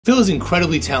Phil is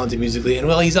incredibly talented musically, and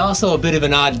well, he's also a bit of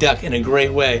an odd duck in a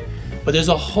great way, but there's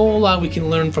a whole lot we can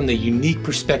learn from the unique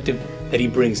perspective that he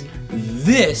brings.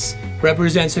 This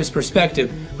represents his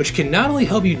perspective, which can not only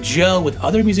help you gel with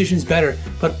other musicians better,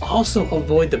 but also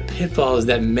avoid the pitfalls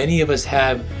that many of us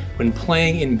have when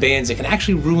playing in bands that can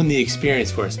actually ruin the experience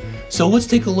for us. So let's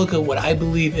take a look at what I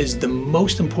believe is the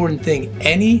most important thing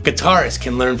any guitarist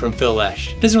can learn from Phil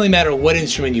Lesh. It doesn't really matter what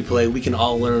instrument you play, we can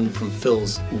all learn from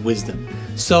Phil's wisdom.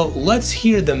 So let's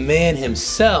hear the man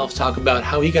himself talk about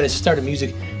how he got his start in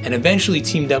music and eventually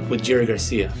teamed up with Jerry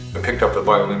Garcia. I picked up the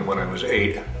violin when I was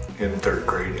 8 in 3rd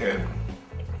grade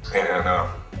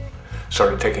and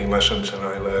started taking lessons, and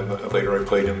later I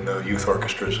played in youth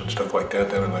orchestras and stuff like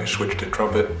that. Then I switched to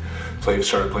trumpet,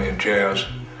 started playing jazz,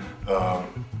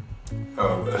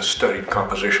 studied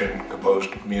composition, composed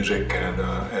music, and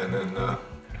then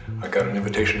I got an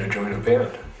invitation to join a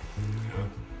band.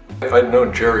 I'd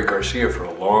known Jerry Garcia for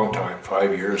a long time,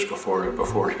 5 years before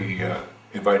he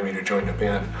invited me to join the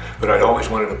band, but I'd always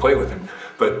wanted to play with him.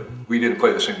 But we didn't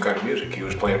play the same kind of music. He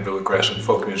was playing bluegrass and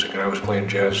folk music, and I was playing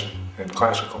jazz and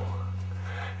classical.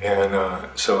 And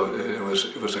so it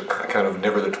was a kind of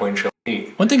never the twain shall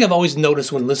meet. One thing I've always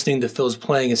noticed when listening to Phil's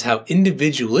playing is how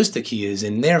individualistic he is,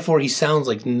 and therefore he sounds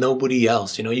like nobody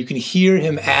else. You know, you can hear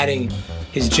him adding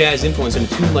his jazz influence in a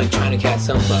tune like China Cat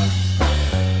Sunflower.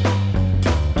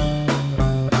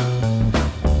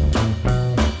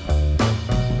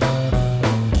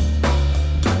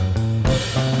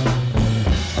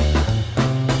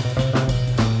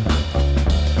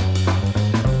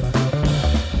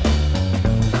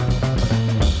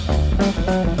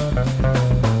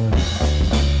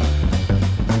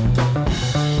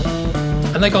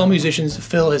 Unlike all musicians,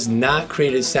 Phil has not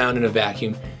created his sound in a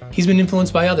vacuum. He's been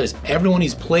influenced by others, everyone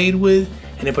he's played with,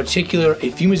 and in particular, a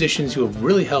few musicians who have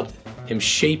really helped him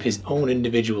shape his own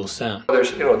individual sound.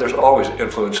 There's always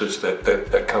influences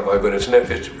that come by, but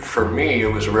for me,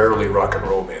 it was rarely rock and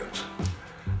roll bands.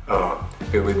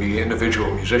 It would be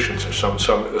individual musicians or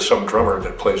some drummer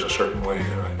that plays a certain way,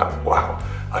 and I thought, wow,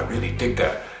 I really dig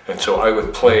that. And so I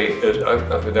would play,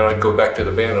 then I'd go back to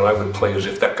the band and I would play as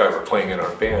if that guy were playing in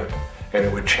our band. And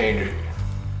it would change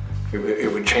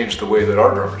the way that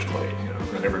our drummers played,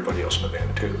 and everybody else in the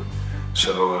band too.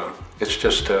 So it's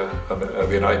just, I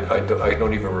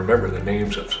don't even remember the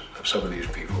names of some of these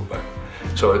people. But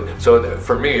so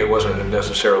for me, it wasn't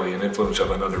necessarily an influence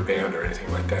of another band or anything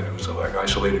like that. It was like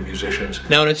isolated musicians.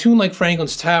 Now, in a tune like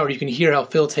Franklin's Tower, you can hear how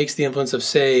Phil takes the influence of,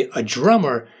 say, a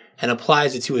drummer and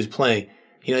applies it to his playing.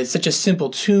 You know, it's such a simple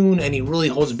tune, and he really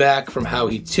holds back from how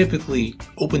he typically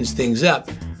opens things up.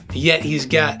 Yet he's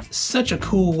got such a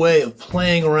cool way of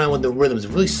playing around with the rhythms,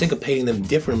 really syncopating them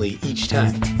differently each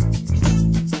time.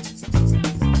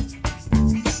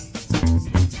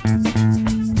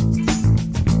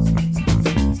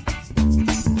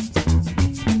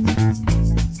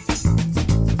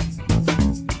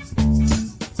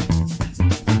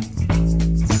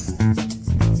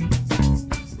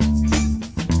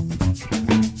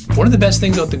 One of the best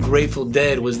things about the Grateful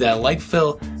Dead was that, like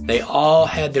Phil, they all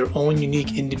had their own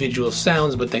unique individual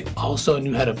sounds, but they also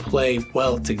knew how to play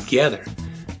well together.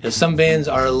 You know, some bands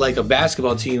are like a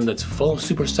basketball team that's full of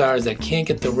superstars that can't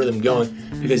get the rhythm going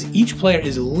because each player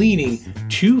is leaning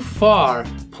too far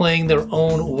playing their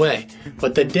own way.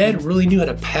 But the Dead really knew how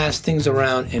to pass things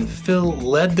around, and Phil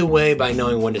led the way by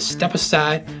knowing when to step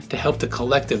aside to help the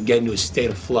collective get into a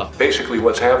state of flow. Basically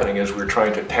what's happening is we're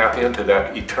trying to tap into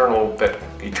that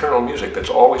eternal music that's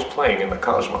always playing in the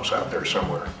cosmos out there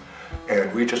somewhere.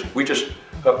 And we just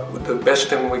the best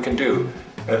thing we can do,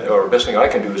 or the best thing I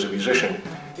can do as a musician,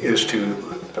 is to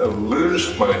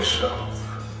lose myself,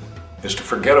 is to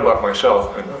forget about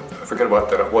myself and forget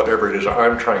about whatever it is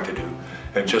I'm trying to do,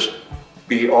 and just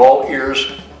be all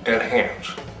ears and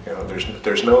hands. You know,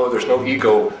 there's no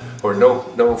ego or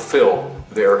no Phil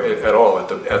there at all.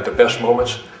 At the best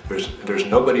moments, there's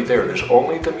nobody there. There's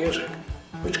only the music,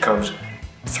 which comes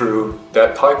through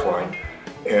that pipeline,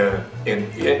 and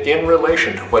in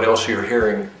relation to what else you're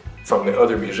hearing from the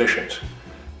other musicians,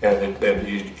 and then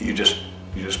you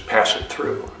just pass it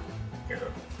through, you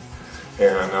know.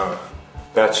 And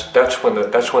that's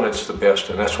when it's the best,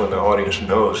 and that's when the audience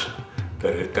knows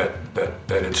that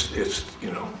it's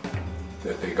you know,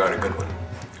 that they got a good one.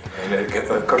 And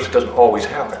of course, it doesn't always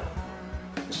happen.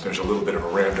 There's a little bit of a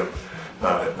random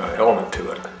element to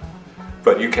it.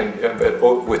 But you can,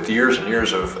 with years and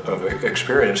years of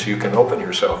experience, you can open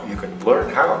yourself. You can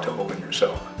learn how to open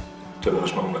yourself to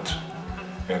those moments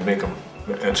and make them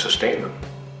and sustain them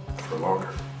for longer.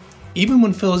 Even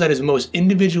when Phil is at his most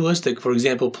individualistic, for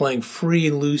example, playing free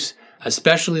and loose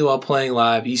especially while playing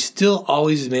live, he still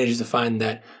always manages to find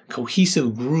that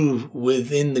cohesive groove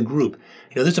within the group.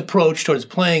 You know, this approach towards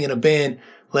playing in a band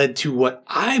led to what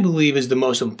I believe is the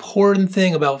most important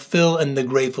thing about Phil and the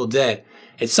Grateful Dead.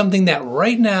 It's something that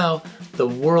right now the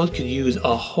world could use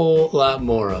a whole lot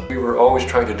more of. We were always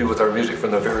trying to do with our music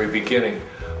from the very beginning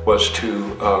was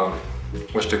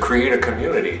to create a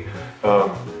community, a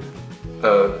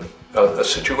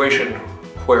situation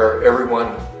where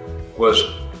everyone was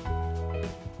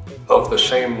of the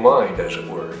same mind, as it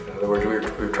were. In other words,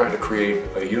 we were trying to create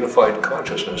a unified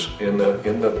consciousness in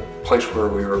the place where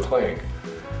we were playing.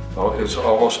 It's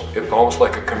almost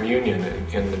like a communion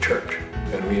in the church.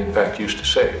 And we in fact used to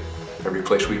say, every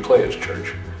place we play is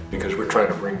church, because we're trying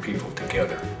to bring people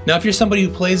together. Now, if you're somebody who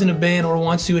plays in a band or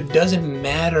wants to, it doesn't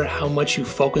matter how much you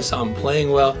focus on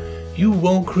playing well. You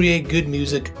won't create good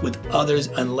music with others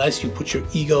unless you put your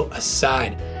ego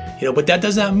aside. You know, but that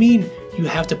does not mean you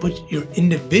have to put your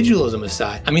individualism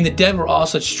aside. I mean, the Dead were all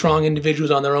such strong individuals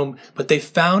on their own, but they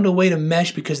found a way to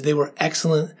mesh because they were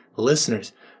excellent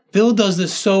listeners. Phil does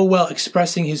this so well,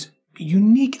 expressing his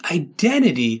unique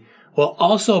identity while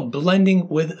also blending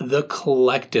with the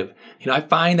collective. You know, I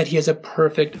find that he has a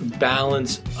perfect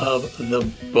balance of the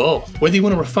both. Whether you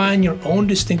want to refine your own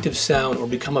distinctive sound or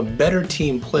become a better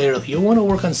team player, you'll want to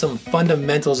work on some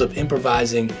fundamentals of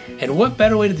improvising, and what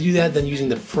better way to do that than using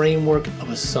the framework of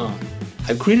a song.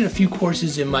 I've created a few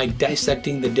courses in my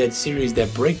Dissecting the Dead series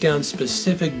that break down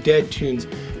specific Dead tunes,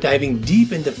 diving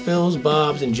deep into Phil's,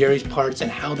 Bob's, and Jerry's parts and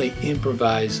how they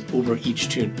improvise over each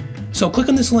tune. So click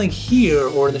on this link here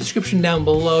or in the description down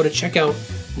below to check out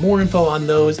more info on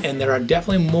those, and there are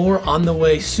definitely more on the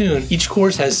way soon. Each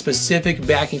course has specific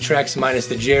backing tracks minus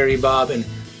the Jerry, Bob, and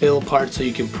Phil parts, so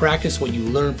you can practice what you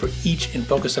learn for each and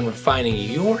focus on refining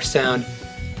your sound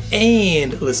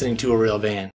and listening to a real band.